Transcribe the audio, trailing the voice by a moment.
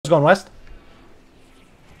going west.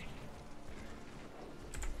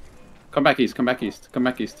 Come back east. Come back east. Come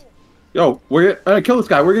back east. Yo, we're gonna kill this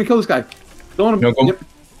guy. We're gonna kill this guy. Don't want him. No, go. Yep.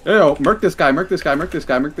 Yo, murk this guy. Murk this guy. Murk this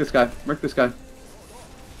guy. Murk this guy. Murk this guy.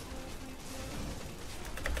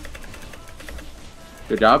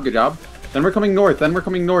 Good job. Good job. Then we're coming north. Then we're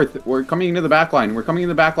coming north. We're coming into the back line. We're coming in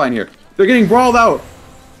the back line here. They're getting brawled out.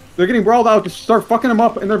 They're getting brawled out. Just start fucking them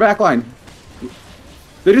up in their back line.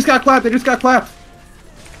 They just got clapped. They just got clapped.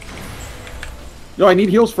 Yo, I need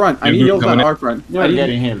heals front. I need heals on our front. You're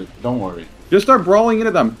getting handled. Don't worry. Just start brawling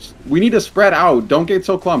into them. We need to spread out. Don't get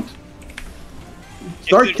so clumped.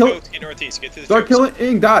 Start killing. Start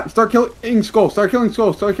killing Dot. Start killing Skull. Start killing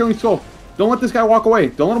Skull. Start killing Skull. Don't let this guy walk away.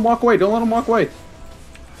 Don't let him walk away. Don't let him walk away.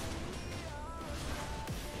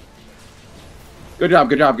 Good job.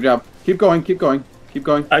 Good job. Good job. Keep going. Keep going. Keep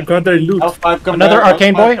going. I got their loot. Another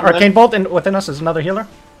arcane boy. Arcane bolt within us is another healer.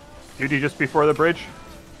 Duty just before the bridge.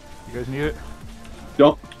 You guys need it?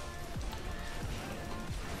 Don't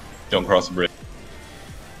cross the bridge.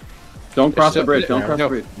 Don't cross the bridge. Don't cross the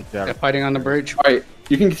bridge. They're fighting on the bridge. All right.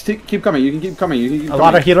 You can keep coming. You can keep coming. You can keep A coming.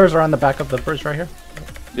 lot of healers are on the back of the bridge right here.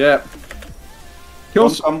 Yeah. Kill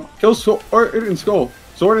Sword and Skull.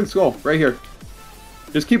 Sword and Skull. Right here.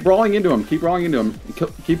 Just keep rolling into him. Keep rolling into him.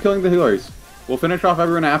 Keep killing the healers. We'll finish off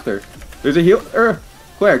everyone after. There's a healer.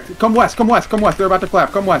 Claire, come west. Come west. Come west. They're about to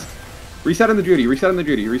clap. Come west. Reset in the Judy. Reset in the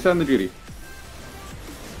Judy. Reset in the Judy.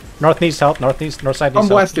 North needs help. North side needs help. Come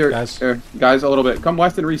west here, guys. Guys, a little bit. Come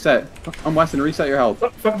west and reset. Come west and reset your health.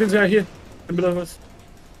 Fuck this guy here. In the middle of us.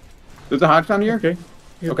 There's a Hodge down here? Okay.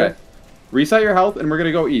 Okay. Reset your health and we're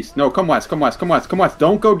gonna go east. No, come west. Come west. Come west. Come west.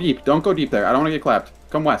 Don't go deep. Don't go deep there. I don't want to get clapped.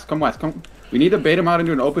 Come west. Come west. Come. We need to bait him out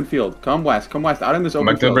into an open field. Come west. Come west. Out in this open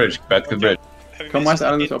Back to the field. bridge. Back to the bridge. Come west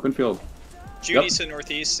out in this open field. Judy's to the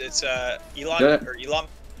northeast. It's Elon or Elam.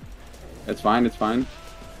 It's fine. It's fine.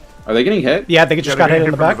 Are they getting hit? Yeah, they just got hit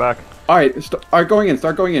in the back. All right. Start going in.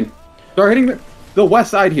 Start going in. Start hitting the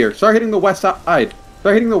west side here. Start hitting the west side.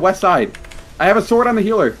 Start hitting the west side. I have a sword on the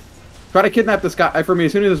healer. Try to kidnap this guy for me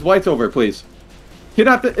as soon as his light's over, please.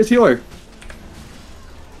 Kidnap his healer.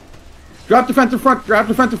 Drop defensive front. Drop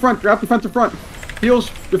defensive front. Drop defensive front.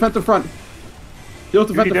 Heals defensive front. Heals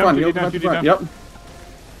defensive front. Heals defensive front. Yep.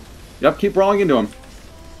 Yep. Keep rolling into him.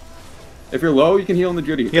 If you're low, you can heal in the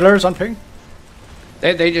Judy. Healers on ping.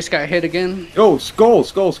 They just got hit again. Yo, Skull.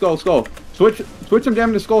 Switch him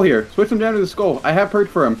down to Skull here. Switch him down to the Skull. I have purge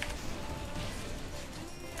for him.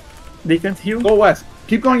 They can't heal. Go west.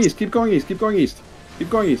 Keep going east. Keep going east. Keep going east. Keep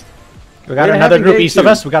going east. We got another group east of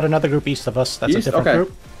us. We got another group east of us. That's a different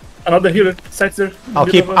group. Another healer. Sights there. I'll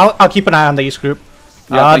keep an eye on the east group.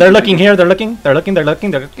 They're looking here. They're looking.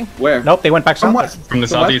 Where? Nope, they went back south. From the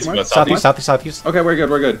southeast. Southeast. Okay, we're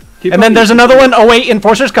good. And then there's another one. Away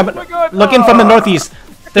enforcers coming. Looking from the northeast.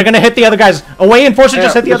 They're gonna hit the other guys. Away enforcer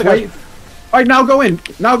just hit the other guys. All right, now go in.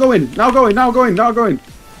 Now go in.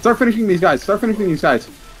 Start finishing these guys.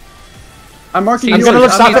 I'm marking. I'm gonna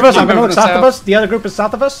look south of us. The other group is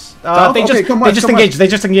south of us. They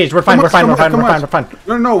just engaged. We're fine.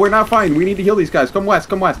 No, we're not fine. We need to heal these guys. Come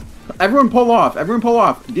west. Everyone pull off.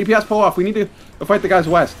 DPS pull off. We need to fight the guys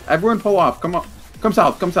west. Everyone pull off. Come on. Come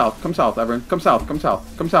south. Everyone. Come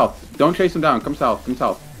south. Don't chase them down. Come south.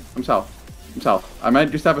 I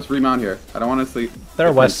might just have us remount here. I don't want to sleep.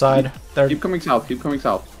 They're west side. Keep coming south.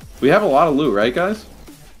 We have a lot of loot, right, guys?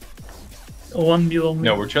 One below me.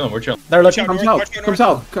 No, we're chilling. They're looking. Come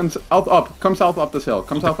south up this hill.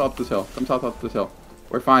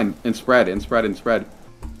 We're fine. And spread.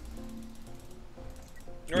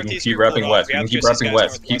 Northeast, keep wrapping west. We can keep wrapping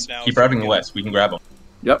west. Keep wrapping west. We can grab them.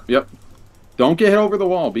 Yep. Don't get hit over the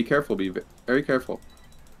wall. Be careful. Be very careful.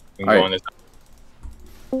 We can go on this.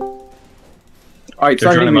 All right,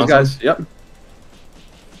 start hitting these guys. Yep.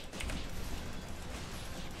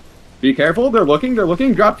 Be careful. They're looking.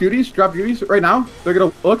 Drop duties right now. They're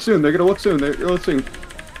gonna look soon.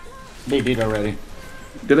 They did already.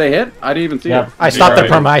 Did they hit? I didn't even see it. I stopped their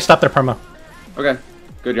perma. Okay.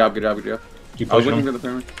 Good job. Keep I was looking for the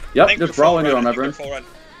perma. Yep. Just brawl into them, everyone.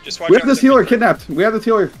 We have this healer kidnapped.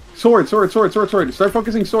 Sword. Start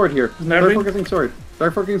focusing sword here.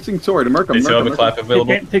 Start focusing sword. And Merc him. They still have a clap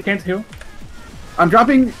available. They can't heal. I'm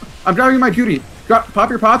dropping my Judy. Pop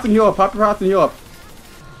your pots and heal up.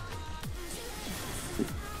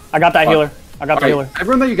 I got that healer. Healer.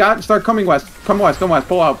 Everyone that you got, start coming west. Come west.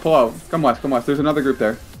 Pull out. Come west. There's another group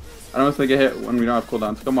there. I don't know if they get hit when we don't have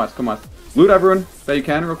cooldowns. Come west. Loot everyone that you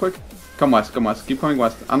can real quick. Come west. Keep coming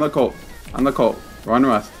west. On the Colt. Run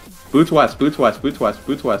west. Boots west. If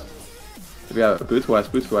you have boots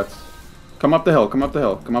west. Come up the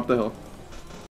hill.